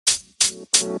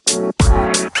All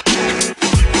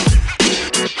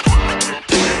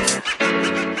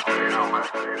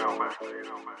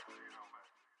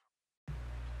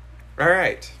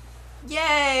right.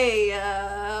 Yay!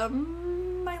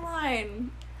 My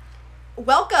line.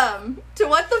 Welcome to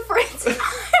What the Friends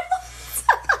Files.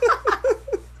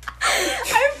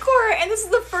 I'm Cora, and this is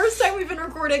the first time we've been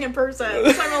recording in person,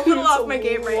 so I'm a little off my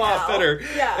game right now. A lot better.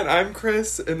 Yeah. And I'm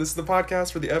Chris, and this is the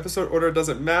podcast where the episode order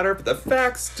doesn't matter, but the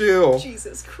facts do.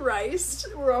 Jesus Christ.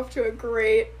 We're off to a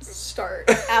great start,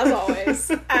 as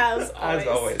always. As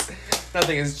always.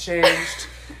 Nothing has changed.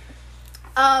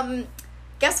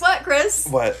 Guess what, Chris?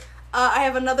 What? I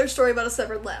have another story about a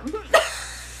severed limb.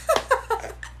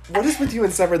 What is with you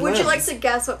and severed limbs? Would you like to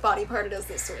guess what body part it is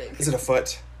this week? Is it a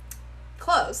foot?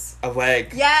 Close. A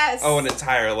leg? Yes! Oh, an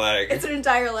entire leg. It's an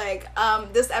entire leg.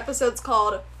 This episode's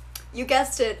called, you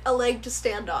guessed it, A Leg to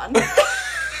Stand On.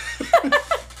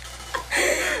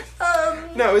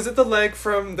 No, is it the leg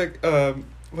from the,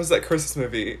 what was that Christmas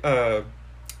movie? Oh.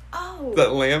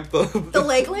 That lamp? The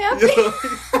leg lamp? Yeah.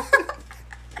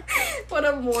 What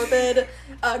a morbid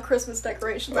Christmas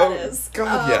decoration that is.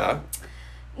 God, yeah.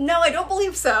 No, I don't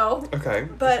believe so. Okay.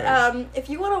 But okay. If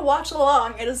you want to watch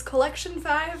along, it is Collection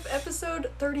 5, Episode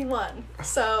 31.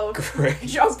 So Great.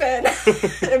 Jump in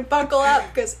and buckle up,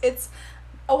 because it's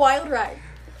a wild ride.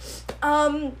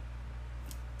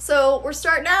 So we're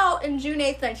starting out in June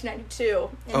 8th, 1992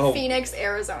 in Phoenix,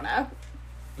 Arizona.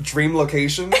 Dream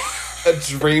location? A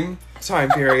dream time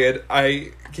period.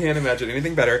 I can't imagine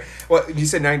anything better. What, you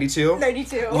said 92?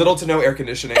 92. Little to no air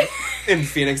conditioning in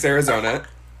Phoenix, Arizona.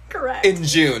 Correct. In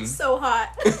June. So hot.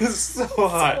 So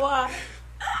hot. So hot.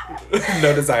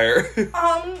 No desire.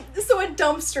 So a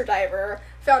dumpster diver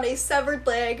found a severed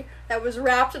leg that was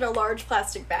wrapped in a large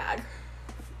plastic bag.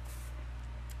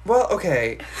 Well,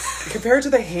 okay. Compared to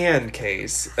the hand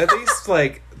case, at least,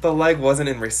 like, the leg wasn't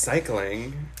in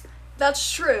recycling.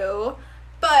 That's true.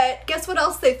 But guess what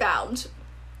else they found?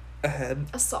 A head?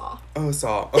 A saw. Oh, a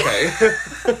saw. Okay.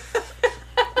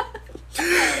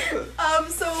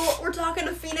 So we're talking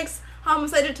to Phoenix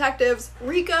homicide detectives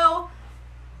Rico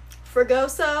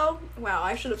Fregoso. Wow,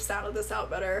 I should have sounded this out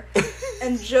better.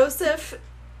 And Joseph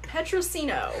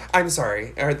Petrosino. I'm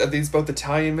sorry. Are these both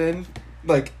Italian men?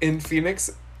 Like, in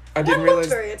Phoenix? I didn't One realize.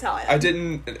 looked very Italian. I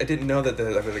didn't know that there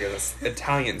was like this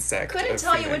Italian sect. Couldn't of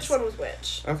tell you Phoenix. which one was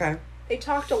which. Okay. They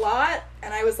talked a lot,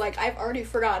 and I was like, I've already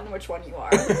forgotten which one you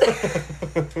are.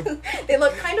 They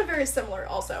look kind of very similar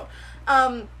also.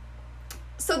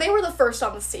 So they were the first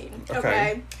on the scene,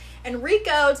 okay? And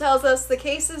Rico tells us the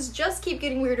cases just keep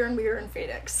getting weirder and weirder in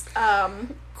Phoenix.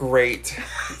 Great.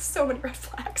 So many red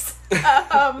flags.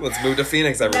 Let's move to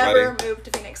Phoenix, everybody. Never move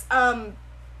to Phoenix.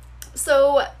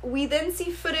 So we then see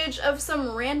footage of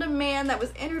some random man that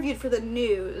was interviewed for the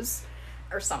news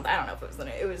or something. I don't know if it was the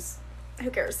news. It was, who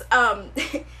cares?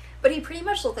 But he pretty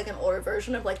much looked like an older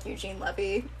version of, like, Eugene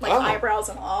Levy. Like, eyebrows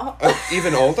and all.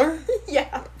 Even older?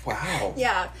 Yeah. Wow.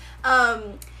 Yeah.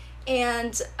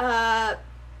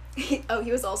 He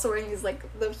was also wearing these, like,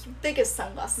 the biggest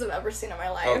sunglasses I've ever seen in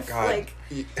my life. Oh, God. Like,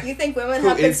 you think women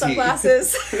have big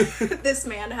sunglasses? This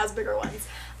man has bigger ones.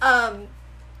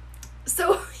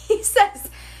 So he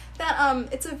says that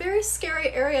it's a very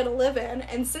scary area to live in,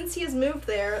 and since he has moved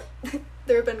there,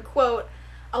 there have been, quote,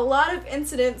 a lot of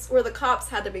incidents where the cops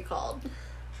had to be called.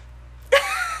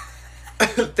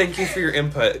 Thank you for your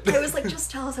input. I was like,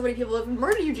 just tell us how many people have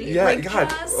murdered Eugene. Yeah, like,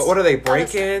 God. What are they,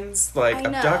 break-ins? Like, I know.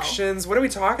 abductions? What are we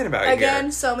talking about Again,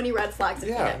 here? so many red flags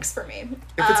in Phoenix for me.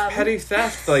 If it's petty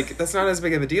theft, like, that's not as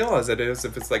big of a deal as it is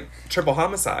if it's, like, triple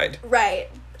homicide. Right.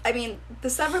 I mean, the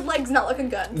severed leg's not looking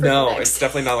good for No, Phoenix. it's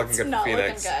definitely not looking good for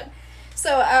Phoenix. It's not looking good.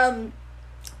 So,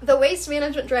 the waste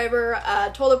management driver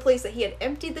told the police that he had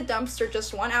emptied the dumpster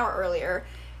just 1 hour earlier,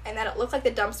 and that it looked like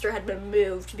the dumpster had been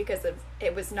moved because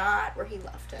it was not where he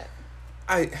left it.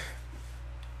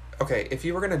 Okay, if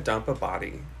you were gonna dump a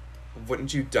body,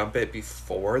 wouldn't you dump it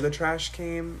before the trash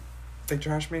man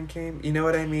came? You know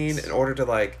what I mean? In order to,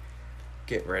 like,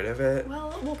 get rid of it?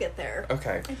 Well, we'll get there.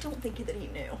 Okay. I don't think that he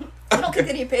knew. I don't think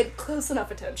that he paid close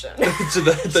enough attention. To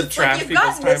the trash like, you've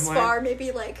people's gotten this timeline? far,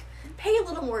 maybe, like, pay a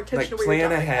little more attention Like, to where you're plan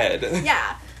dumping ahead. it.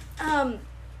 Yeah.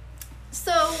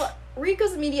 So,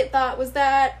 Rico's immediate thought was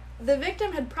that the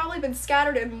victim had probably been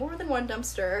scattered in more than one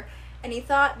dumpster, and he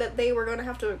thought that they were going to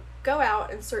have to go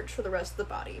out and search for the rest of the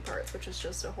body parts, which is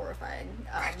just a horrifying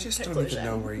I just conclusion. don't even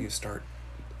know where you start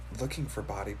looking for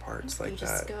body parts like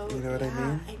that. You know what I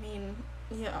mean? I mean,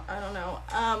 yeah, I don't know.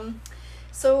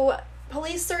 So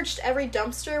police searched every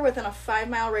dumpster within a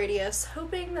 5-mile radius,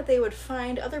 hoping that they would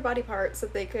find other body parts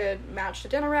that they could match to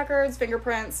dental records,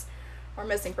 fingerprints, or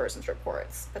missing persons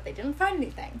reports, but they didn't find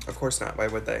anything. Of course not. Why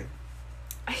would they?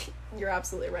 You're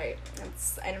absolutely right.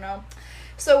 I don't know.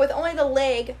 So with only the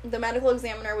leg, the medical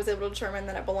examiner was able to determine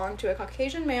that it belonged to a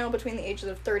Caucasian male between the ages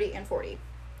of 30 and 40.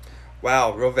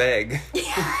 Wow, real vague.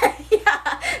 Yeah,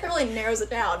 it really narrows it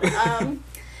down.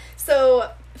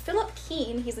 So Philip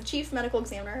Keene, he's the chief medical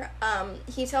examiner,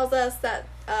 he tells us that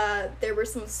there were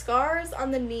some scars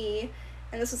on the knee,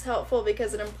 and this was helpful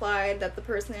because it implied that the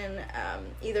person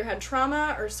either had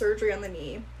trauma or surgery on the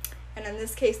knee. And in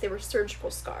this case, they were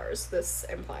surgical scars. This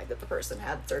implied that the person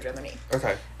had surgery on the knee.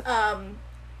 Okay.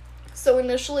 So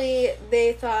initially,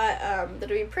 they thought that it would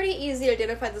be pretty easy to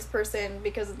identify this person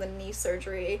because of the knee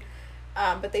surgery.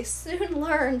 But they soon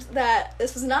learned that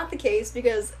this was not the case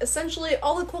because essentially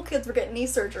all the cool kids were getting knee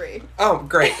surgery. Oh,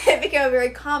 great. It became a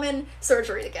very common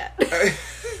surgery to get.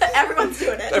 Everyone's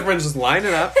doing it. Everyone's just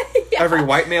lining up. Yeah. Every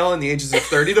white male in the ages of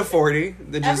 30 to 40.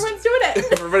 Everyone's doing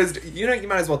it. Everybody's, you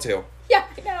might as well too. Yeah,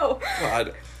 I know.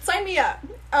 God. Sign me up.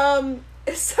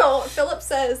 So Philip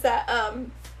says that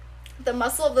the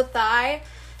muscle of the thigh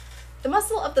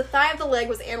of the leg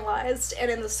was analyzed, and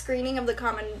in the screening of the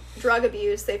common drug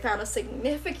abuse, they found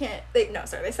significant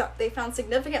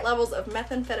levels of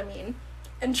methamphetamine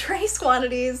and trace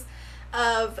quantities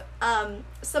of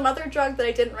some other drug that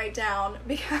I didn't write down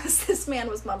because this man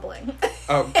was mumbling.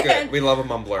 Oh, good. We love a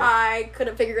mumbler. I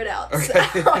couldn't figure it out. Okay.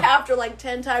 So after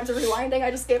 10 times of rewinding, I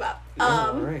just gave up.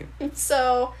 All right.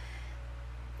 So,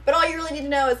 but all you really need to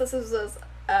know is this was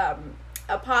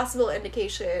a possible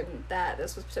indication that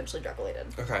this was potentially drug related.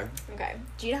 Okay. Okay.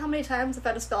 Do you know how many times I've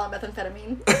had to spell out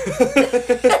methamphetamine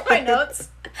in my notes?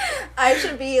 I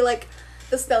should be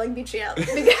the spelling bee champ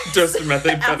because Just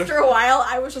methamphetamine. after a while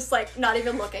I was just not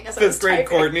even looking as I was Fifth grade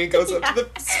typing. Courtney goes up to the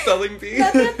spelling bee.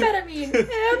 Methamphetamine.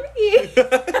 M-E.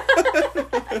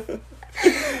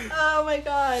 Oh my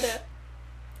god.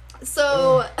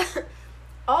 So,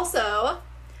 also,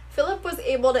 Philip was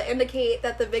able to indicate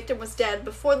that the victim was dead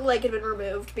before the leg had been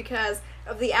removed because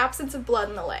of the absence of blood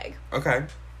in the leg. Okay.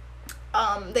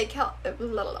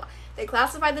 They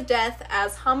classified the death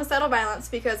as homicidal violence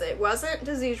because it wasn't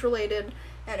disease related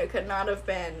and it could not have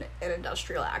been an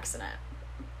industrial accident.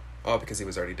 Oh, because he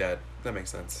was already dead. That makes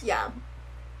sense. Yeah.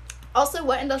 Also,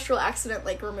 what industrial accident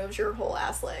removes your whole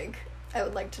ass leg? I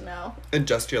would like to know. And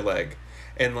just your leg.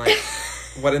 And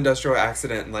what industrial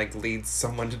accident leads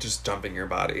someone to just dumping your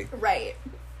body? Right.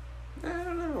 I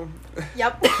don't know.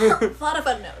 Yep. A lot of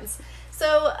unknowns.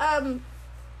 So, an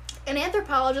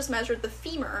anthropologist measured the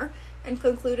femur and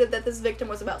concluded that this victim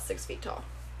was about 6 feet tall.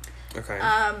 Okay.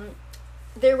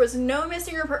 There was no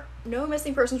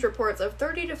missing persons reports of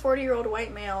 30 to 40-year-old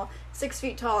white male, 6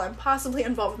 feet tall, and possibly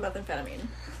involved with methamphetamine.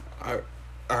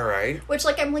 All right. Which,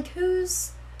 I'm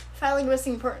who's filing a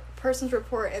missing persons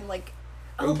report and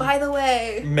oh, by the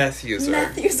way, Meth user.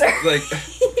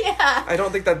 Yeah. I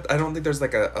don't think there's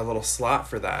a little slot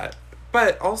for that.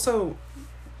 But also,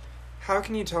 how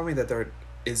can you tell me that there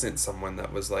isn't someone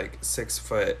that was 6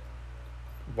 foot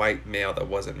white male that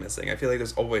wasn't missing? I feel like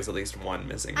there's always at least one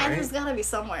missing, right? There's gotta be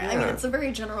somewhere. Yeah. I mean, it's a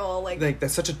very general,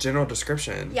 that's such a general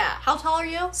description. Yeah. How tall are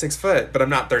you? 6 foot, but I'm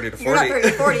not 30 to 40. You're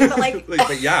not 30 to 40, but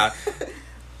but yeah.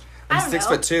 I'm I don't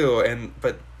 6'2",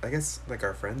 but I guess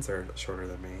our friends are shorter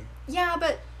than me. Yeah,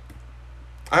 but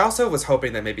I also was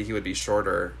hoping that maybe he would be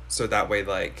shorter, so that way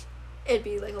it'd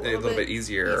be a little bit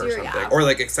easier or something, yeah. or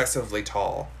excessively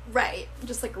tall. Right,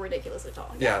 just ridiculously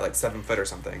tall. Yeah, 7 foot or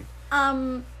something.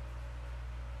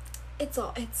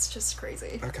 It's just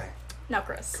crazy. Okay. Now,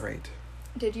 Chris. Great.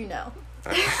 Did you know?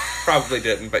 I probably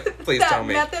didn't, but please that tell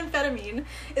me. Methamphetamine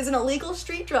is an illegal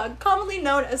street drug commonly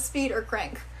known as speed or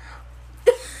crank.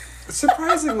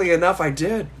 Surprisingly enough, I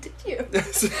did. Did you?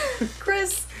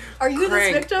 Chris, are you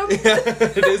Crank. this victim? Yeah,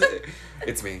 it is.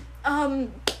 It's me.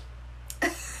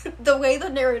 The way the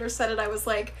narrator said it, I was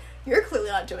like, you're clearly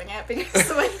not doing it because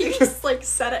the way you just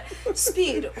said it,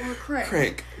 speed or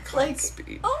crank. Crank.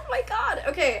 Speed. Oh my god.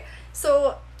 Okay,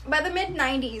 so by the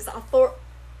mid-90s,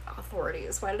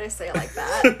 authorities, why did I say it like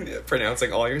that?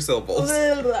 Pronouncing all your syllables.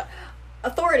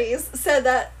 Authorities said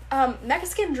that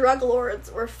Mexican drug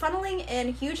lords were funneling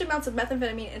in huge amounts of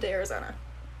methamphetamine into Arizona.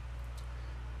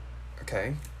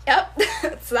 Okay. Yep.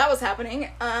 So that was happening.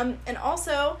 And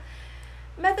also,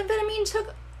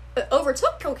 methamphetamine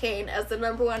overtook cocaine as the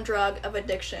number one drug of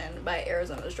addiction by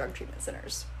Arizona's drug treatment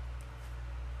centers.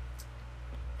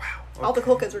 Wow. Okay. All the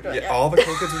cool kids were doing it. All the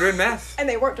cool kids were doing meth. And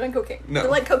they weren't doing cocaine. No.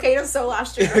 They're cocaine is so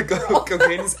last year.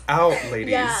 Cocaine's out,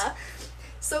 ladies. Yeah.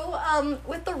 So,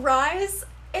 with the rise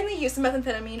in the use of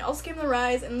methamphetamine, also came the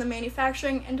rise in the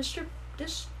manufacturing and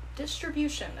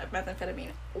distribution of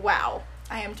methamphetamine. Wow.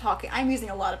 I'm using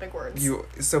a lot of big words.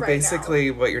 So right basically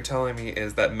now. what you're telling me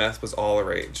is that meth was all a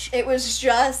rage. It was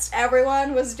just,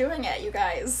 everyone was doing it, you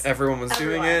guys. Everyone was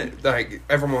doing it. Like,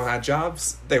 everyone had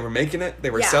jobs. They were making it. They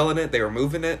were selling it. They were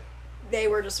moving it. They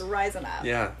were just rising up.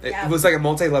 Yeah. It was like a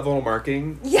multi-level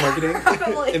marketing.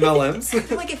 Probably.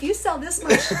 MLMs. Like, if you sell this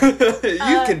much... you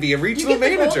can be a regional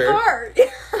manager. The gold card.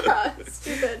 Yeah,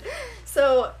 stupid.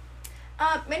 So,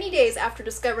 many days after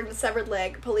discovering the severed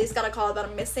leg, police got a call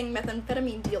about a missing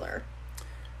methamphetamine dealer.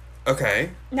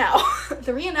 Okay. Now,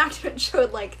 the reenactment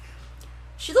showed, like,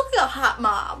 she looked like a hot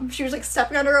mom. She was, like,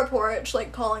 stepping under a porch,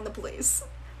 like, calling the police.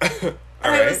 And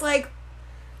I was like,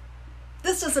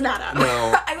 this doesn't add up.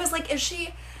 No. I was like, is she...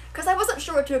 Because I wasn't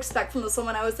sure what to expect from this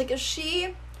woman. I was like, is she,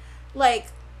 like,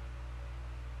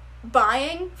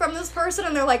 buying from this person?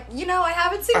 And they're like, I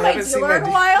haven't seen my dealer in a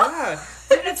while. Yeah.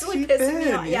 And it's really pissing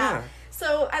me off. Yeah.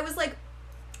 So I was like...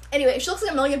 Anyway, she looks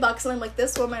like $1 million, and I'm like,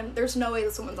 this woman... There's no way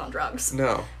this woman's on drugs.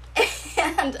 No.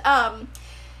 And,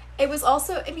 it was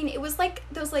also... I mean, it was like...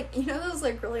 Those, like... those,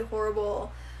 like, really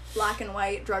horrible... black and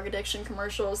white drug addiction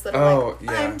commercials that are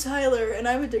I'm Tyler and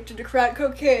I'm addicted to crack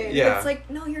cocaine. Yeah. It's like,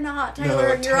 no, you're not,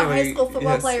 Tyler. You're a high school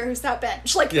football player who's that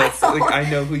bench. Like, I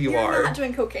know who you are. You're not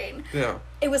doing cocaine. No.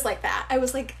 It was like that. I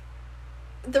was like,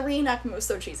 the reenactment was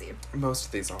so cheesy. Most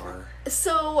of these are.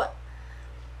 So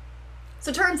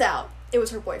turns out it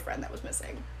was her boyfriend that was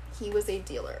missing. He was a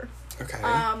dealer. Okay.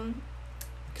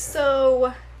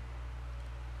 So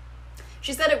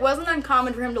she said it wasn't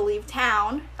uncommon for him to leave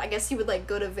town. I guess he would, like,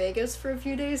 go to Vegas for a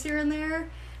few days here and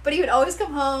there. But he would always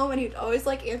come home, and he'd always,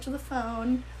 like, answer the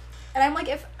phone. And I'm like,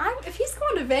 if he's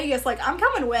going to Vegas, like, I'm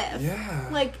coming with. Yeah.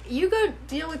 Like, you go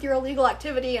deal with your illegal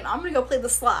activity, and I'm gonna go play the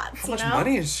slots, How much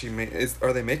money is she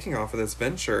are they making off of this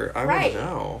venture? I want to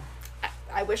know.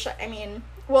 I wish,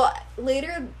 well,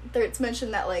 later, it's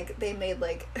mentioned that, like, they made,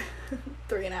 like,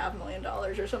 $3.5 million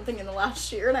or something in the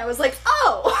last year, and I was like,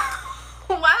 oh!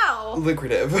 Wow.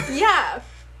 Lucrative. Yeah.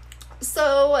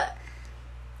 So,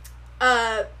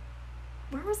 where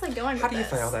was I going with How do you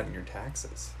this? file that in your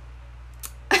taxes?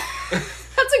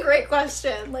 That's a great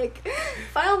question. Like,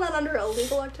 file that under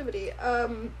illegal activity.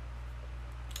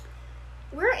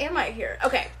 Where am I here?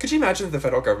 Okay. Could you imagine if the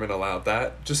federal government allowed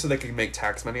that just so they could make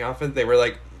tax money off it? They were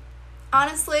like...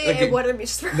 Honestly, like, it wouldn't be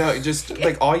just... No, just,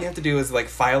 like, all you have to do is, like,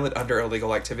 file it under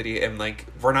illegal activity, and, like,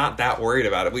 we're not that worried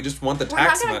about it. We just want the tax money. We're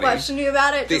not going to question you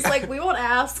about it. Just, like, we won't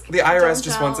ask. The IRS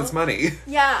just wants its money.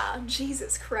 Yeah.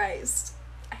 Jesus Christ.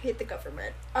 I hate the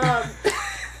government.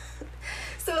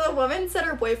 So the woman said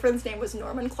her boyfriend's name was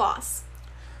Norman Kloss.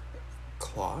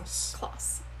 Kloss?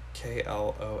 Kloss.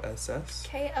 K-L-O-S-S?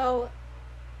 K-L-A-U-S-S.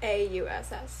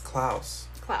 Klaus.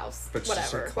 Klaus. But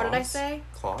whatever. What did I say?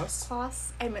 Klaus?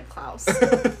 Klaus? I meant Klaus.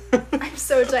 I'm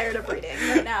so tired of reading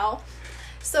right now.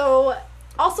 So,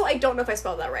 also, I don't know if I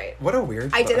spelled that right. What a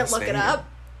weird I didn't look it up.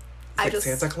 I just...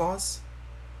 Santa Claus?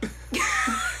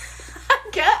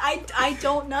 I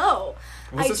don't know.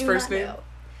 What's his first name? Know.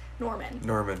 Norman.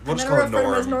 We'll just call him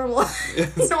Norm. As normal.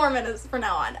 Norman is for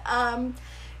now on.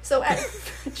 So,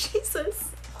 Jesus.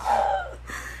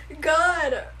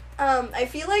 God. I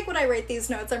feel like when I write these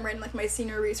notes, I'm writing, like, my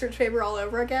senior research paper all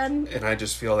over again. And I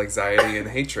just feel anxiety and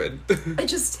hatred. It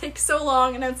just takes so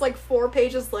long, and it's, like, 4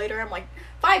 pages later. I'm like,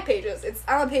 5 pages.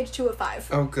 I'm on page 2 of 5.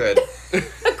 Oh, good.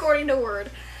 According to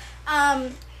Word.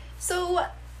 So,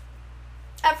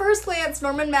 at first glance,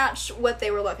 Norman matched what they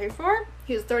were looking for.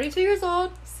 He was 32 years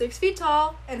old, 6 feet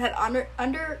tall, and had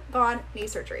undergone knee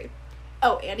surgery.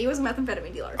 Oh, and he was a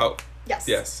methamphetamine dealer. Oh. Yes.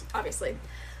 Yes. Obviously.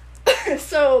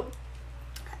 So...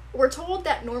 We're told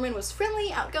that Norman was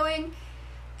friendly, outgoing,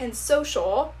 and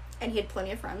social, and he had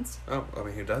plenty of friends. Oh, I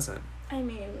mean, who doesn't? I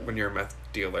mean... When you're a meth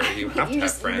dealer, you have to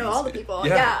have friends. You know all the people.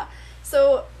 Yeah.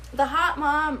 So, the hot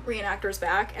mom reenactor's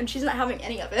back, and she's not having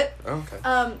any of it. Oh,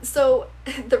 okay. So,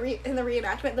 in the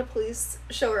reenactment, the police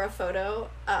show her a photo,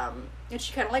 and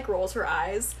she kind of, like, rolls her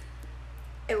eyes.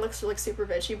 It looks, like, super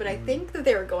bitchy, but I think that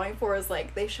they were going for is,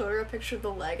 like, they showed her a picture of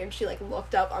the leg, and she, like,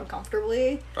 looked up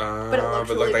uncomfortably, but it looked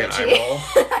really like bitchy. an eyeball.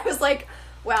 I was like,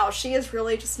 wow, she is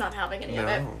really just not having any of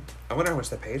it. I wonder how much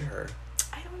they paid her.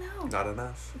 I don't know. Not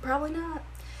enough. Probably not.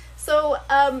 So,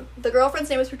 the girlfriend's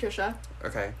name was Patricia.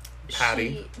 Okay.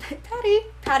 Patty.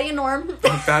 Patty and Norm.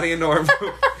 Patty and Norm.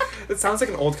 It sounds like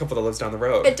an old couple that lives down the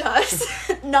road. It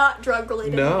does. Not drug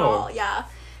related at all. Yeah.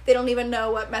 They don't even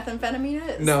know what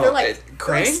methamphetamine is. No. They're like,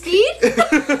 crank? Speed?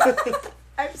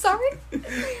 I'm sorry.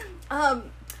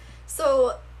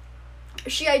 So,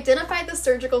 she identified the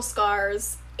surgical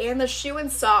scars and the shoe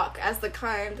and sock as the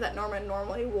kind that Norman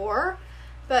normally wore,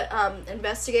 but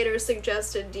investigators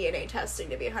suggested DNA testing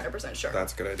to be 100% sure.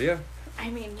 That's a good idea. I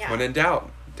mean, yeah. When in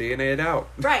doubt, DNA it out.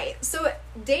 Right. So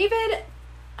David,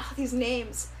 these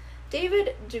names,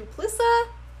 David Duplissa.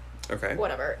 Okay.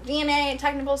 Whatever. DNA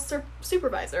technical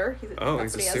supervisor.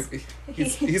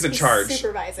 He's in charge.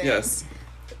 Supervising. Yes.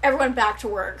 Everyone back to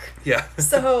work. Yeah.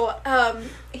 So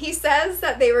he says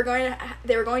that they were going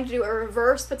to do a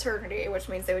reverse paternity, which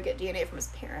means they would get DNA from his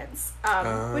parents.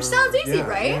 Which sounds easy,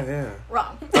 right? Yeah.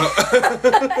 Wrong.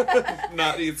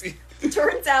 Not easy.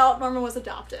 Turns out Norman was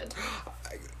adopted.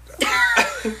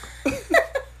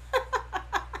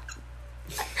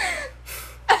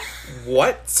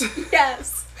 What?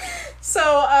 Yes.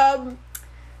 So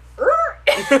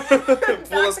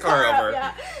pull his car over.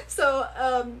 Yeah. So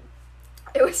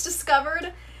it was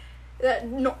discovered that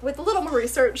with a little more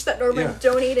research that Norman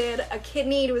donated a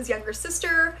kidney to his younger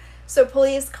sister. So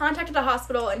police contacted a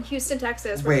hospital in Houston,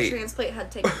 Texas, where the transplant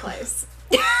had taken place.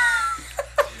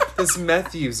 This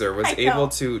meth user was able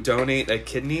to donate a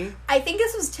kidney? I think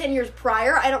this was 10 years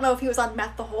prior. I don't know if he was on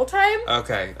meth the whole time.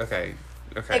 Okay.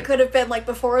 It could have been like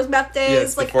before his meth days.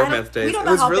 Yes, before meth days. We don't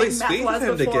know how big meth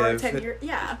was before 10 years.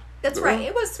 Yeah, that's right.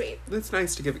 It was sweet. That's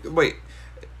nice to give. Wait,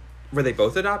 were they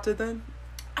both adopted then?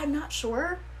 I'm not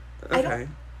sure. Okay.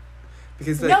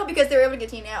 Because they were able to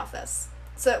get DNA off this.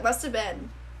 So it must have been.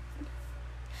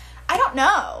 I don't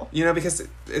know. Because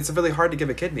it's really hard to give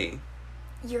a kidney.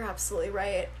 You're absolutely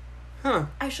right. Huh.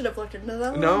 I should have looked into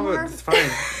that. No, it's fine.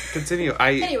 Continue.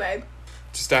 Anyway.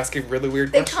 Just asking really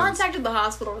weird questions. They contacted the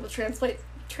hospital where the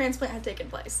transplant had taken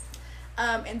place.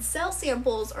 And cell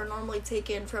samples are normally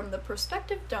taken from the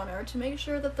prospective donor to make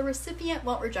sure that the recipient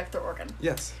won't reject their organ.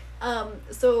 Yes.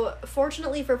 So,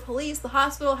 fortunately for police, the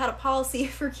hospital had a policy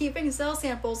for keeping cell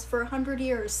samples for 100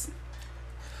 years.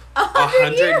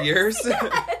 100 years?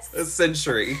 Yes. A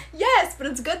century. Yes, but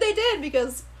it's good they did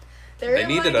because they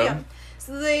needed them.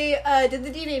 So they did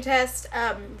the DNA test.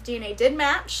 DNA did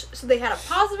match, so they had a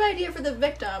positive idea for the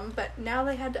victim, but now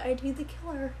they had to ID the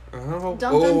killer. Oh,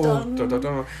 dun,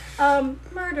 dun, dun.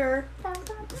 Murder.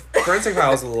 Forensic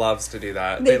Files loves to do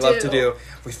that. They love to do,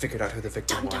 we figured out who the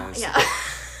victim was. Yeah.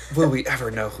 Will we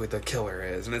ever know who the killer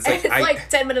is? And it's like, like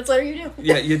 10 minutes later you do.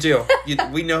 Yeah, you do.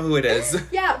 We know who it is.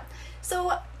 Yeah.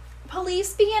 So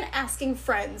police began asking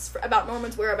friends about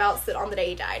Norman's whereabouts on the day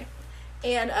he died.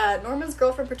 And Norman's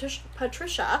girlfriend,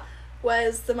 Patricia,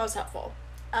 was the most helpful.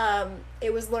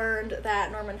 It was learned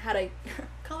that Norman had a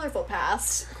colorful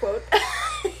past, quote.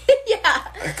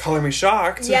 Yeah. Color me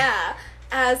shocked. Yeah.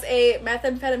 As a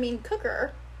methamphetamine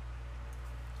cooker.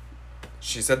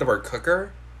 She said the word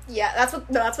cooker? Yeah, that's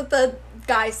what the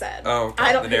guy said. Oh, okay.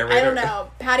 I don't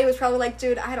know. Patty was probably like,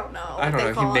 dude, I don't know. I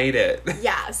don't know. He made it.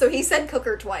 Yeah, so he said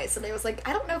cooker twice, and he was like,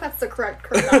 I don't know if that's the correct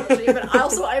terminology, but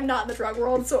also I'm not in the drug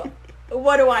world, so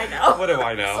what do I know? What do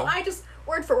I know? So I just,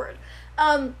 word for word.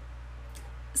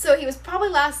 So he was probably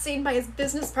last seen by his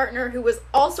business partner, who was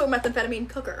also a methamphetamine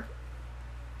cooker.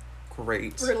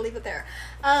 Great. We're going to leave it there.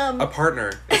 A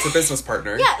partner. It's a business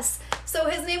partner. Yes. So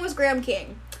his name was Graham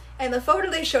King. And the photo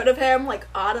they showed of him,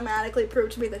 automatically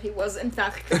proved to me that he was, in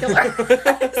fact, the killer.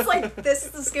 It's like, this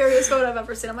is the scariest photo I've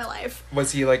ever seen in my life.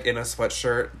 Was he, in a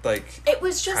sweatshirt? It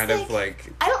was just, kind of, I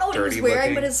don't know what he was wearing,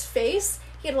 looking? But his face,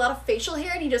 he had a lot of facial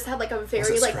hair, and he just had, a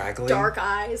very, dark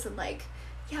eyes, and,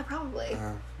 yeah, probably.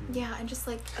 Yeah, and just,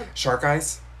 Shark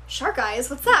eyes? Shark eyes?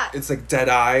 What's that? It's, dead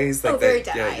eyes. Very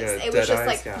dead eyes. Yeah, it was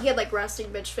just, he had, resting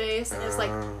bitch face, and it was,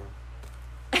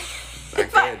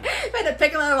 if I had to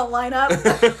pick him out of a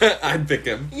lineup. I'd pick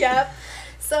him. Yep.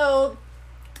 So,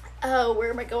 where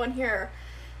am I going here?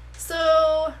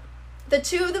 So, the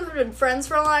two of them have been friends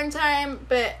for a long time,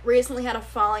 but recently had a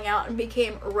falling out and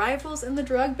became rivals in the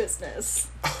drug business.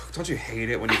 Oh, don't you hate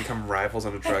it when you become rivals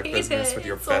in a drug business with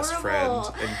your best friend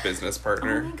and business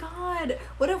partner? Oh my god.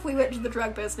 What if we went to the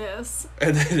drug business?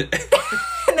 And then...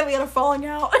 and then we had a falling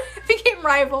out and became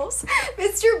rivals.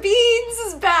 Mr. Beans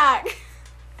is back.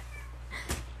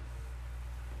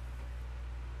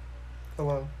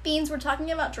 Hello. Beans, we're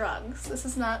talking about drugs. This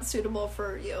is not suitable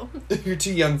for you. You're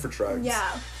too young for drugs.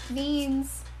 Yeah.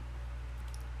 Beans.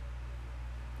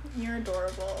 You're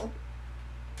adorable.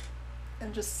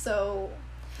 And just so...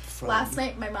 Fun. Last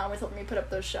night, my mom was helping me put up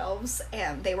those shelves,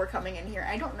 and they were coming in here.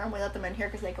 I don't normally let them in here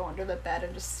because they go under the bed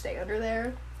and just stay under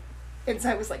there. And so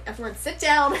I was like, everyone sit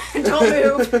down and don't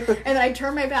move. And then I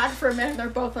turned my back for a minute, and they're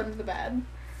both under the bed.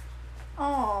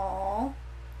 Aww.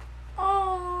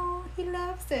 Aww. He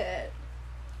loves it.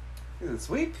 He's a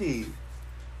sweet pea.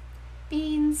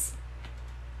 Beans,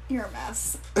 you're a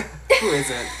mess. Who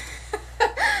isn't?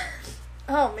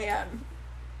 Oh, man.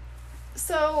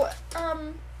 So,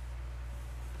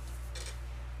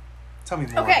 Tell me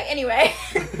more. Okay, anyway.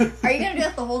 Are you gonna do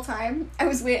that the whole time? I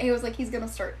was waiting. He was like, he's gonna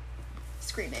start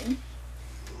screaming.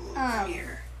 Come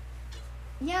here.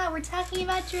 Yeah, we're talking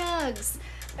about drugs.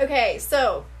 Okay,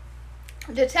 so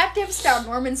detectives found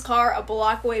Norman's car a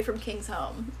block away from King's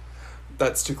home.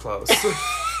 That's too close.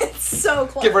 It's so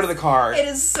close. Get rid of the car. It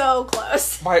is so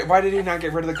close. Why did he not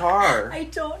get rid of the car? I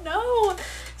don't know.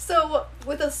 So,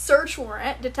 with a search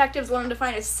warrant, detectives wanted to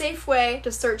find a safe way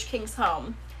to search King's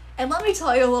home. And let me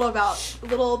tell you a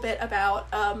little bit about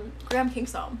Graham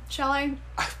King's home, shall I?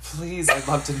 Please, I'd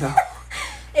love to know.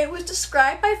 It was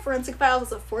described by forensic files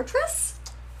as a fortress.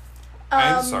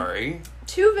 I'm sorry.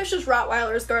 2 vicious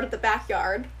Rottweilers guarded the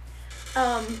backyard.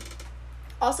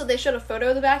 Also, they showed a photo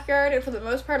of the backyard, and for the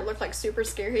most part, it looked like super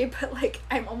scary. But like,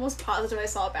 I'm almost positive I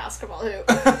saw a basketball hoop.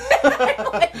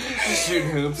 Like,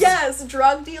 shooting hoops. Yes,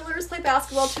 drug dealers play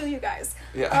basketball too, you guys.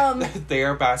 Yeah, they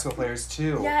are basketball players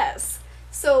too. Yes.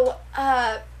 So,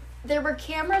 there were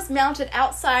cameras mounted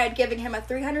outside, giving him a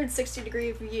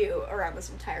 360-degree view around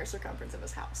this entire circumference of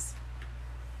his house.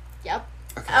 Yep.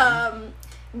 Okay.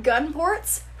 Gun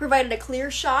ports provided a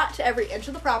clear shot to every inch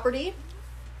of the property.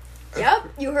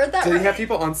 Yep, you heard that right. Did he have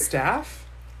people on staff?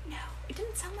 No, it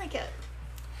didn't sound like it.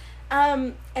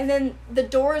 And then the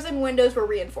doors and windows were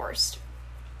reinforced.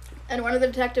 And one of the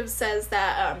detectives says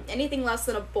that anything less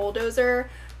than a bulldozer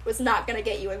was not going to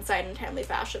get you inside in a timely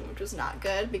fashion, which was not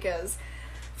good, because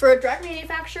for a drug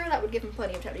manufacturer, that would give him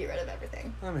plenty of time to get rid of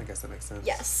everything. I guess that makes sense.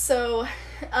 Yes, so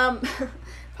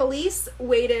police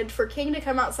waited for King to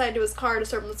come outside to his car to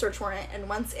serve him the search warrant, and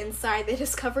once inside, they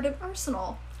discovered an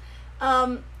arsenal.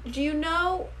 Do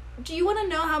you want to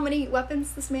know how many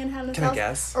weapons this man had in his house? Can I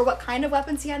guess? Or what kind of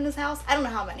weapons he had in his house? I don't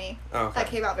know how many. Oh, okay. That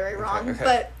came out very wrong. Okay.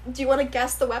 But do you want to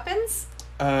guess the weapons?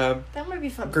 That might be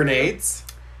fun. Grenades?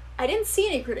 I didn't see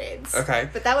any grenades. Okay.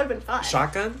 But that would have been fun.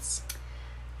 Shotguns?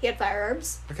 He had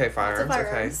firearms. Okay, firearms.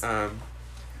 Firearms.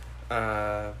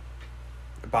 Okay.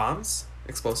 Bombs?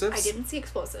 Explosives? I didn't see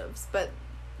explosives, but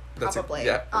That's probably.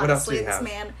 Yeah. What else do Honestly, you this have?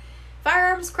 man.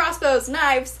 Firearms, crossbows,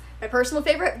 knives. My personal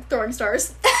favorite, throwing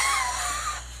stars.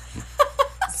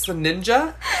 It's the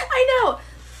ninja? I know.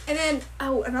 And then,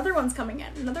 another one's coming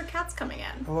in. Another cat's coming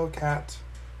in. Hello, cat.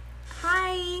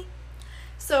 Hi.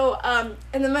 So, and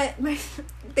then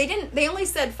they only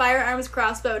said firearms,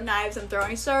 crossbow, knives, and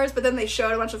throwing stars, but then they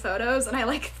showed a bunch of photos, and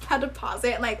I, had to pause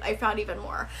it, and, I found even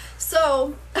more.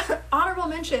 So, honorable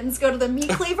mentions go to the meat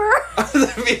cleaver.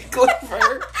 The meat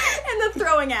cleaver. And the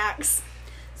throwing axe.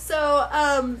 So,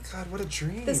 God, what a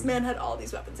dream. This man had all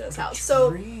these weapons in his house.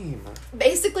 Dream. So,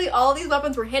 basically, all these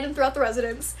weapons were hidden throughout the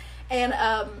residence, and,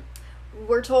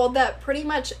 we're told that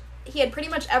he had pretty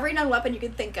much every known weapon you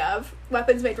could think of.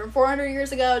 Weapons made from 400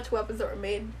 years ago to weapons that were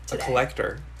made today. A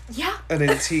collector. Yeah. An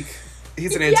antique.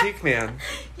 He's an antique man.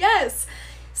 Yes.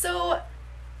 So,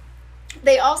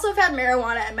 they also found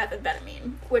marijuana and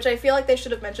methamphetamine, which I feel like they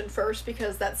should have mentioned first,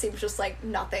 because that seems just like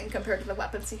nothing compared to the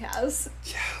weapons he has.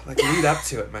 Yeah, lead up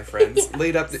to it, my friends. Yes.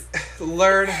 Lead up to...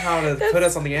 Learn how to put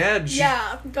us on the edge.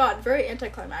 Yeah. God, very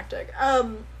anticlimactic.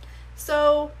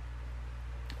 So,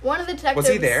 one of the detectives...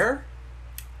 Was he there?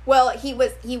 Well, he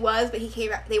was, but he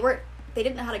came out. They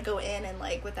didn't know how to go in and,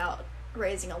 without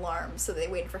raising alarms, so they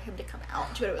waited for him to come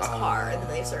out to his car, and then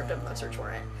they served him a search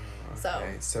warrant.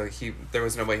 Okay, so there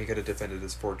was no way he could have defended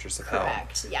his fortress of hell.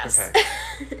 Correct, yes.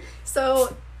 Okay.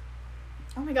 So,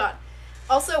 oh my god.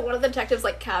 Also, one of the detectives,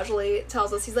 casually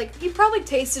tells us, he probably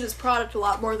tasted his product a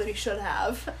lot more than he should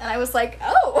have. And I was like,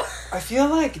 oh. I feel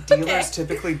like dealers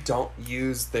typically don't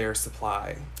use their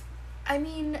supply. I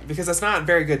mean... Because that's not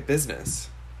very good business.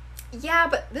 Yeah,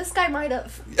 but this guy might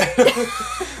have.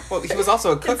 Well, he was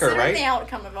also a cooker, right? The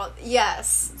outcome of all...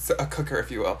 Yes. So, a cooker,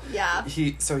 if you will. Yeah.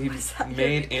 He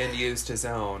made and used his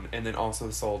own, and then also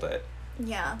sold it.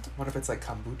 Yeah. What if it's like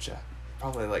kombucha?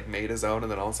 Probably made his own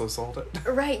and then also sold it.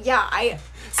 Right, yeah.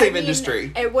 Same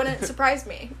industry. It wouldn't surprise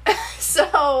me.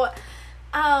 So,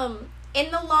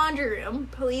 in the laundry room,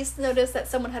 police noticed that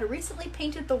someone had recently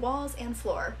painted the walls and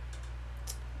floor.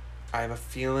 I have a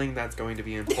feeling that's going to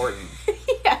be important.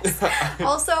 Yes.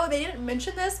 Also, they didn't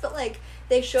mention this, but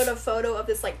they showed a photo of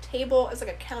this table. It's a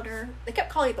counter. They kept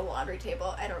calling it the laundry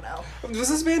table. I don't know. Was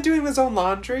this man doing his own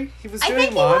laundry? He was doing I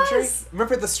think laundry? He was.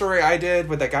 Remember the story I did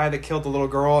with that guy that killed the little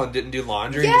girl and didn't do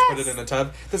laundry and just put it in a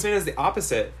tub? This man is the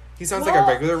opposite. He sounds like a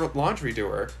regular laundry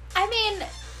doer. I mean,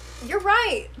 you're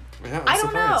right. Yeah, I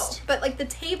don't know. But the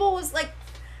table was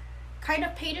kind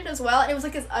of painted as well, and it was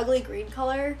this ugly green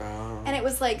color, and it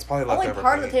was only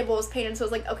part of the table was painted, so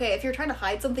it was okay, if you're trying to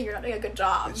hide something, you're not doing a good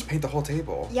job. Just paint the whole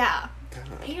table. Yeah.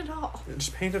 God. Paint it all.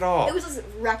 Just paint it all. It was just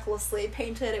recklessly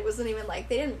painted. It wasn't even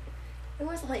it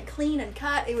wasn't clean and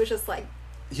cut. It was just you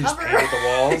just painted the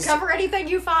walls. Cover anything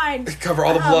you find. Cover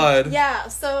all the blood. Yeah,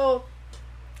 so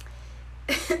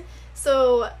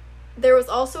There was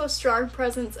also a strong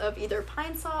presence of either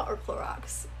Pine Sol or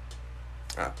Clorox.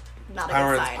 Not a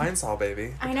Power good of sign. Pine Sol,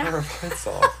 baby. I know. Power of Pine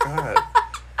Sol. God.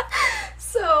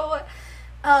 So,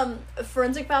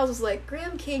 Forensic Files was like,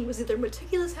 Graham King was either a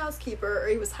meticulous housekeeper or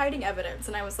he was hiding evidence.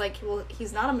 And I was like, well,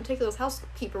 he's not a meticulous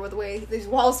housekeeper with the way these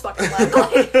walls fucking look.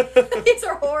 Like, these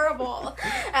are horrible.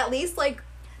 At least, like,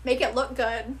 make it look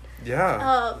good.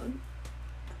 Yeah.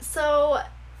 So,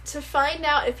 to find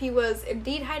out if he was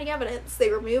indeed hiding evidence,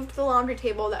 they removed the laundry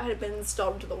table that had been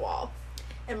installed into the wall.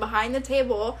 And behind the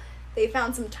table, they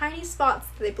found some tiny spots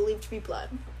that they believed to be blood.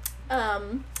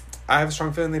 I have a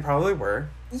strong feeling they probably were.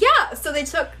 Yeah, so they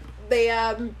took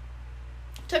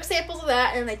samples of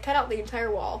that and they cut out the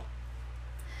entire wall.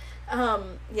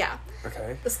 Yeah.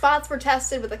 Okay. The spots were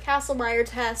tested with a Kastle-Meyer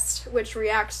test, which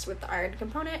reacts with the iron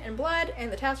component in blood,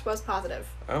 and the test was positive.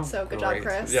 Oh, so good great. job,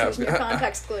 Chris. Yeah. Using your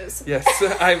context clues. Yes,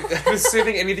 I'm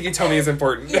assuming anything you tell me is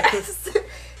important. Yes.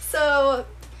 So,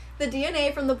 the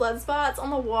DNA from the blood spots on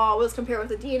the wall was compared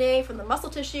with the DNA from the muscle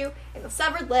tissue and the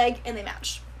severed leg, and they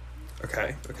matched.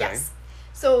 Okay. Yes.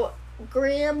 So,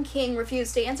 Graham King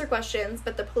refused to answer questions,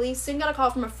 but the police soon got a call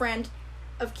from a friend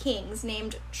of King's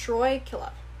named Troy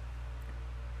Killup.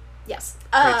 Yes.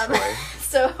 Troy.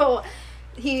 So,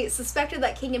 he suspected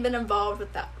that King had been involved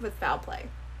with foul play.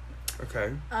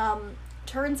 Okay.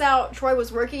 Turns out Troy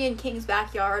was working in King's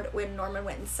backyard when Norman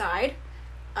went inside,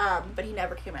 but he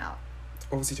never came out.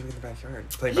 What was he doing in the backyard?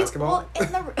 Playing basketball? Well,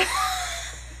 in the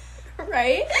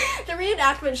right? The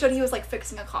reenactment showed he was, like,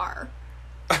 fixing a car.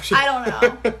 I don't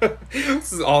know.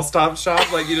 This is all stop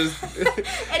shop. Like, you just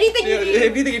anything you need.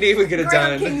 Anything you need, we get it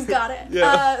Graham done. King's got it.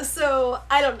 Yeah. So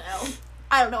I don't know.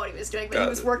 I don't know what he was doing, but he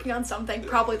was working on something.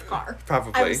 Probably the car.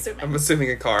 Probably. I'm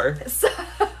assuming a car. So,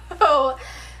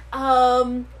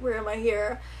 where am I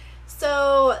here?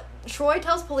 So Troy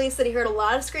tells police that he heard a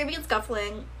lot of screaming and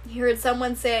scuffling. He heard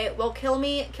someone say, "Well, kill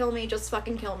me, just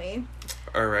fucking kill me."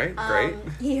 All right, great.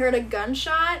 He heard a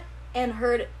gunshot and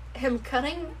heard him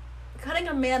cutting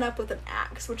a man up with an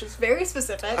axe, which is very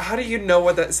specific. How do you know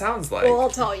what that sounds like? Well, I'll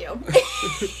tell you.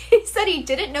 He said he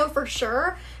didn't know for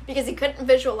sure because he couldn't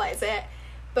visualize it,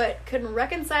 but couldn't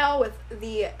reconcile with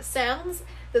the sounds,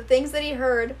 the things that he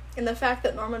heard, and the fact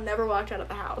that Norman never walked out of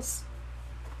the house.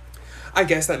 I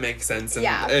guess that makes sense. And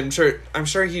Yeah. I'm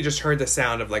sure he just heard the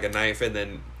sound of like a knife and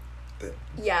then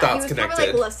Yeah, thoughts he was connected.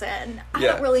 probably like, listen, I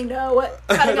Yeah. don't really know what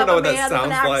I cutting don't up know a what that man with an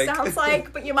sounds axe like. sounds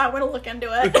like, but you might want to look into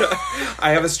it.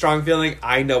 I have a strong feeling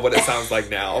I know what it sounds like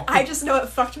now. I just know it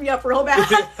fucked me up real bad.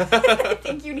 I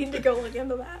think you need to go look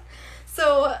into that.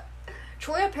 So,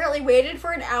 Troy apparently waited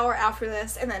for an hour after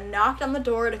this and then knocked on the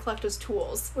door to collect his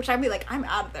tools, which I'd be like, I'm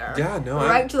out of there. Yeah, no,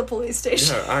 Right to the police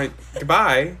station. Yeah,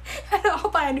 goodbye.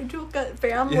 I'll buy a new toolkit,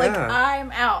 fam. Yeah. Like,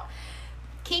 I'm out.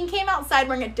 King came outside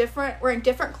wearing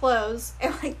different clothes,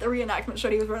 and like the reenactment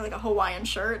showed he was wearing like a Hawaiian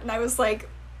shirt, and I was like,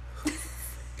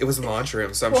 It was in the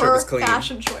launch-room, so I'm sure it was clean.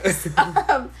 fashion choice.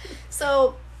 But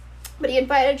he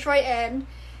invited Troy in,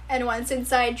 and once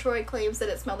inside, Troy claims that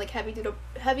it smelled like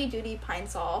heavy-duty Pine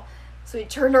Sol, so he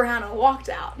turned around and walked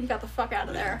out. He got the fuck out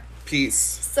of there. Peace.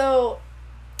 So,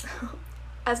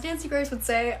 as Nancy Grace would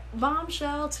say,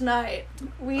 bombshell tonight.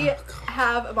 We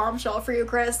have a bombshell for you,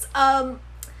 Chris.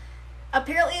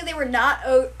 Apparently they were not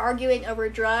arguing over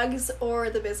drugs or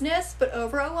the business, but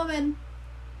over a woman.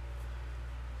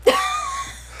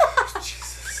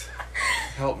 Jesus.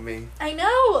 Help me. I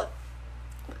know.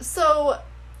 So,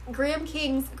 Graham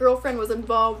King's girlfriend was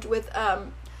involved with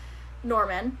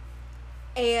Norman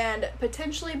and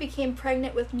potentially became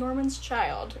pregnant with Norman's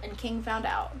child, and King found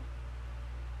out.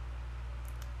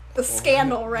 The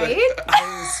scandal, right?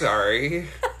 I'm sorry.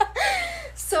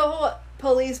 So,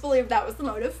 police believe that was the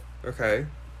motive. Okay.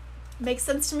 Makes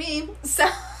sense to me.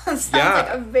 Sounds Yeah. like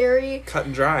a very... Cut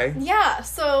and dry. Yeah,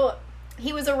 so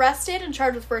he was arrested and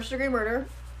charged with first-degree murder.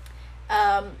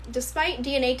 Despite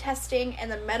DNA testing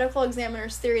and the medical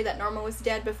examiner's theory that Norman was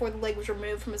dead before the leg was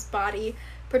removed from his body,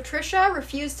 Patricia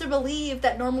refused to believe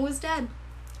that Norman was dead.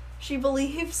 She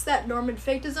believes that Norman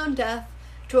faked his own death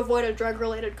to avoid a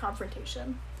drug-related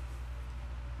confrontation.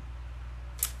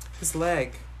 His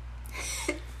leg.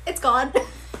 It's gone.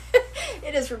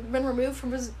 It has been removed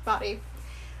from his body.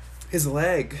 His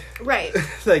leg. Right.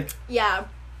 Like, Yeah.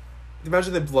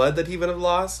 imagine the blood that he would have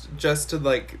lost just to,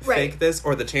 like, Right. fake this,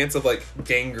 or the chance of, like,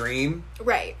 gangrene.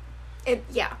 Right.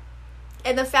 Yeah.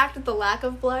 And the fact that the lack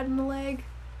of blood in the leg,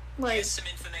 like... Here's some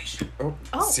information.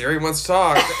 Oh, Siri wants to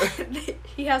talk.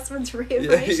 he has some Yeah,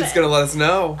 information. he's gonna let us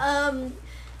know.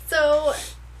 So,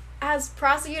 as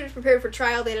prosecutors prepared for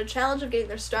trial, they had a challenge of getting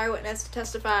their star witness to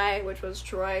testify, which was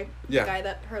Troy, Yeah. the guy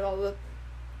that heard all the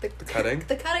cutting?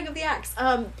 the cutting of the axe.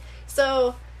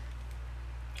 So,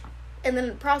 And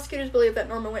then prosecutors believe that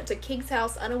Norman went to King's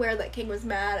house unaware that King was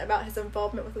mad about his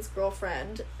involvement with his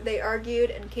girlfriend. They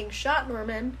argued, and King shot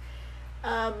Norman.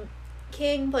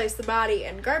 King placed the body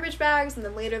in garbage bags, and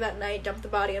then later that night dumped the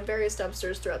body in various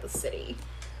dumpsters throughout the city.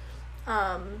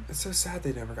 It's so sad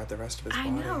they never got the rest of his body.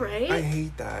 I know, right? I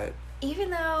hate that. Even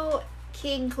though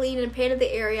King cleaned and painted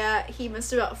the area, he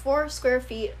missed about 4 square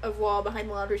feet of wall behind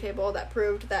the laundry table that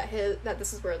proved that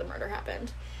this is where the murder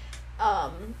happened.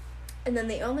 And then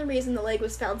the only reason the leg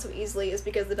was found so easily is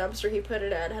because the dumpster he put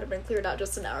it in had been cleared out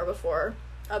just an hour before.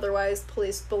 Otherwise,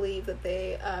 police believe that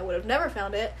they would have never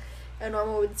found it, and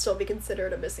Norman would still be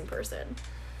considered a missing person.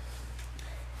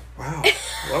 Wow. Well,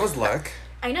 that was luck.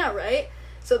 I know, right?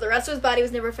 So the rest of his body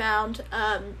was never found,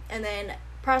 and then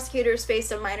prosecutors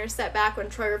faced a minor setback when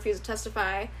Troy refused to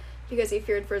testify because he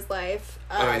feared for his life.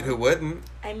 I mean, who wouldn't?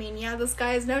 I mean, yeah, this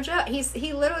guy is no joke.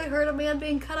 He literally heard a man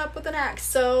being cut up with an axe,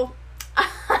 so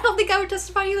I don't think I would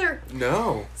testify either.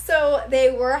 No. So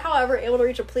they were, however, able to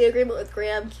reach a plea agreement with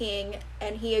Graham King,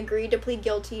 and he agreed to plead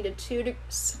guilty to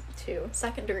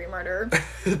second-degree murder.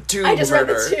 I just read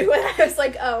the 2, and I was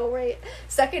like, oh, right.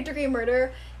 Second-degree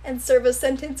murder, and serve a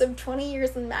sentence of 20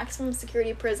 years in maximum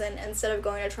security prison instead of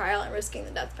going to trial and risking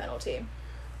the death penalty.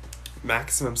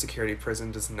 Maximum security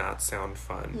prison does not sound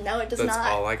fun. No, it does not. That's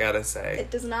all I gotta say.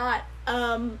 It does not.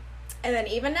 And then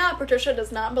even now, Patricia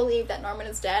does not believe that Norman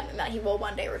is dead and that he will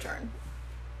one day return.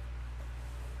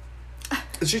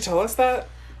 Did she tell us that?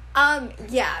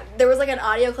 Yeah. There was, like, an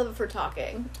audio clip of her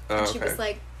talking. Oh, and she okay. was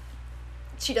like,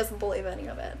 she doesn't believe any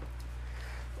of it.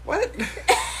 What?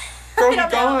 Girl, you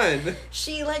gone.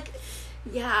 She, like,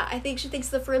 yeah, I think she thinks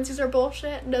the forensics are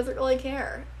bullshit and doesn't really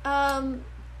care.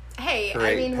 Hey,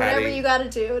 Great, I mean, Patty. whatever you gotta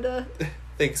do to...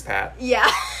 Thanks, Pat.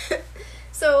 Yeah.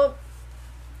 So,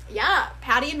 yeah,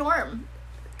 Patty and Norm.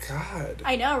 God.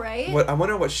 I know, right? I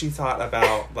wonder what she thought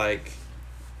about, like,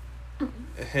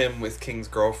 him with King's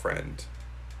girlfriend.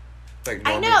 Like,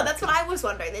 I Norman know, that's what I was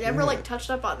wondering. They never, Yeah. like,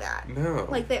 touched up on that. No.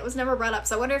 Like, it was never brought up.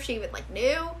 So I wonder if she even, like,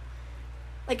 knew,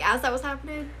 like, as that was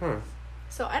happening. Huh.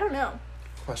 So I don't know.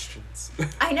 Questions.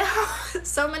 I know.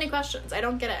 So many questions. I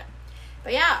don't get it.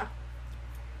 But yeah.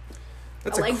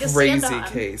 That's A a leg to crazy stand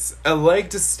on. case. A leg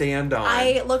to stand on.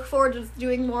 I look forward to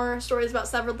doing more stories about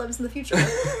severed limbs in the future.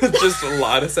 Just a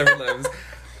lot of severed limbs.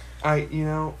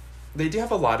 They do have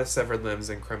a lot of severed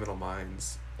limbs in Criminal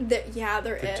Minds. There They is.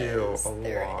 do a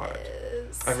There lot.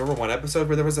 is. I remember one episode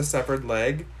where there was a severed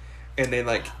leg, and they,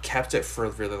 like, kept it for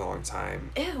a really long time.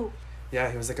 Ew.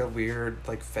 Yeah, he was, like, a weird,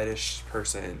 like, fetish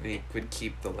person, and he would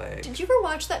keep the leg. Did you ever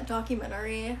watch that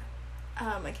documentary?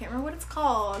 I can't remember what it's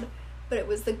called, but it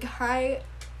was the guy,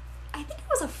 I think it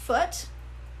was a foot.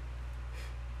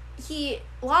 He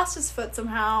lost his foot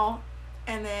somehow,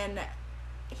 and then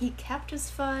he kept his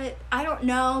foot. I don't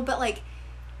know, but, like,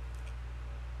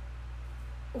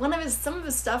 some of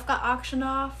his stuff got auctioned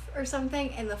off or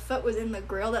something, and the foot was in the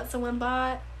grill that someone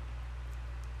bought.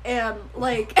 And,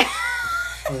 like...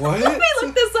 What? Let me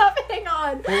look this up. Hang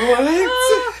on.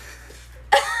 What?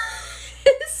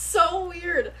 It's so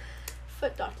weird.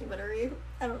 Foot documentary.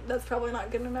 That's probably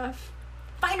not good enough.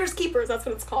 Finders Keepers, that's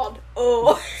what it's called.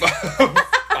 Oh.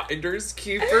 Finders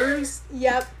Keepers?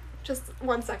 Yep. Just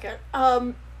 1 second.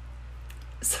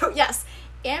 So, yes.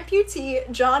 Amputee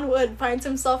John Wood finds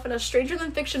himself in a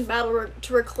stranger-than-fiction battle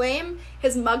to reclaim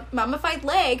his mummified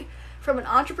leg from an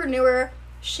entrepreneur,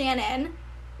 Shannon,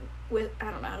 I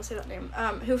don't know how to say that name,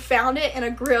 who found it in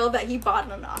a grill that he bought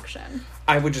in an auction.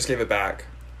 I would just give it back.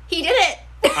 He did it!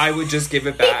 I would just give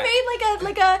it back. He made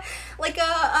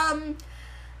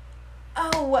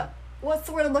what's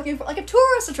the word I'm looking for? Like a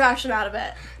tourist attraction out of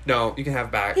it. No, you can have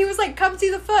back. He was like, come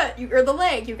see the foot, or the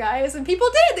leg, you guys. And people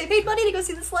did. They paid money to go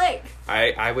see this leg.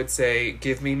 I would say,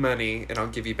 give me money and I'll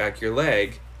give you back your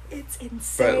leg. It's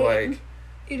insane. But, like...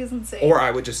 It is insane. Or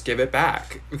I would just give it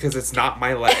back, because it's not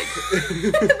my leg.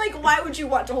 Like, why would you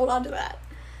want to hold on to that?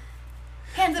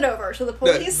 Hand it over to the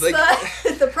police,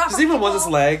 the proper Does anyone want people. this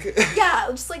leg? Yeah,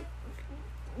 just, like,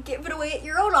 give it away at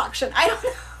your own auction. I don't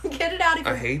know. Get it out of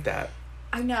your... I hate that.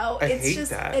 I know. I It's hate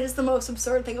just, that. it is the most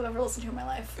absurd thing I've ever listened to in my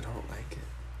life. I don't like it.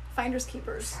 Finders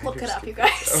Keepers. Look it Finders up, you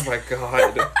Keepers. guys. Oh my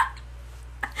god.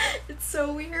 It's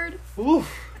so weird.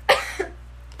 Oof.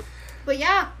 But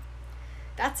yeah,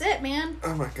 that's it, man.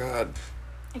 Oh my god.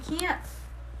 I can't.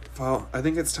 Well, I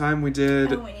think it's time we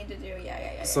did Oh, we need to do,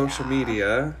 yeah. social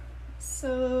media.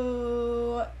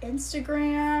 So,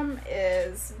 Instagram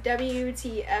is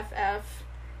WTFF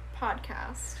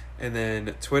Podcast. And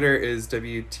then Twitter is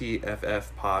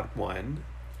WTFFpod1.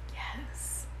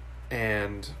 Yes.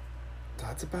 And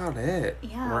that's about it.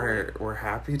 Yeah. We're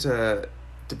happy to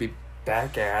be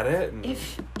back at it. And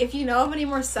If you know of any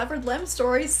more severed limb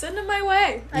stories, send them my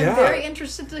way. I'm Yeah. very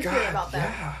interested to hear about them.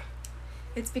 Yeah.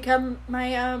 It's become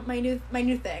my my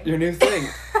new thing. Your new thing.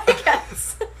 I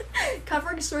guess.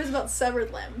 Covering stories about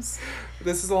severed limbs.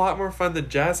 This is a lot more fun than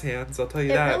Jazz Hands, I'll tell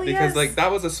you It that. really Because is. like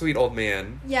that was a sweet old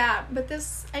man. Yeah, but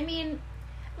this, I mean,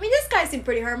 this guy seemed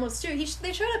pretty harmless too.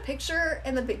 They showed a picture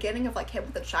in the beginning of like him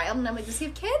with a child, and I'm like, does he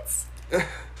have kids?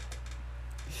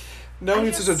 No, I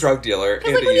he's just- just a drug dealer. Because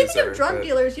And like a when you user, think of drug but-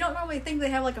 dealers, you don't normally think they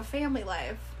have like a family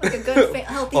life, like a good,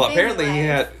 healthy. Well, family apparently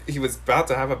life. he was about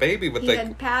to have a baby with He like.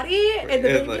 had Patty and the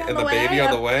baby on the way. baby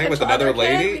on the a way with potential another other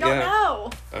kid. lady? We don't Yeah.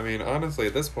 know. I mean, honestly,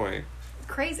 at this point.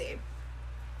 Crazy.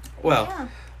 Well, Yeah.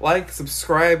 like,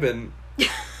 subscribe, and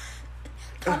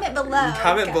Comment below.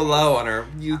 comment guys. below on our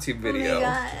YouTube video. Oh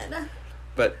my god.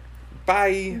 But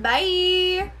bye.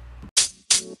 Bye.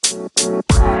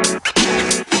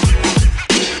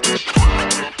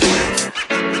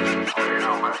 You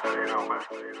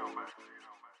know, man.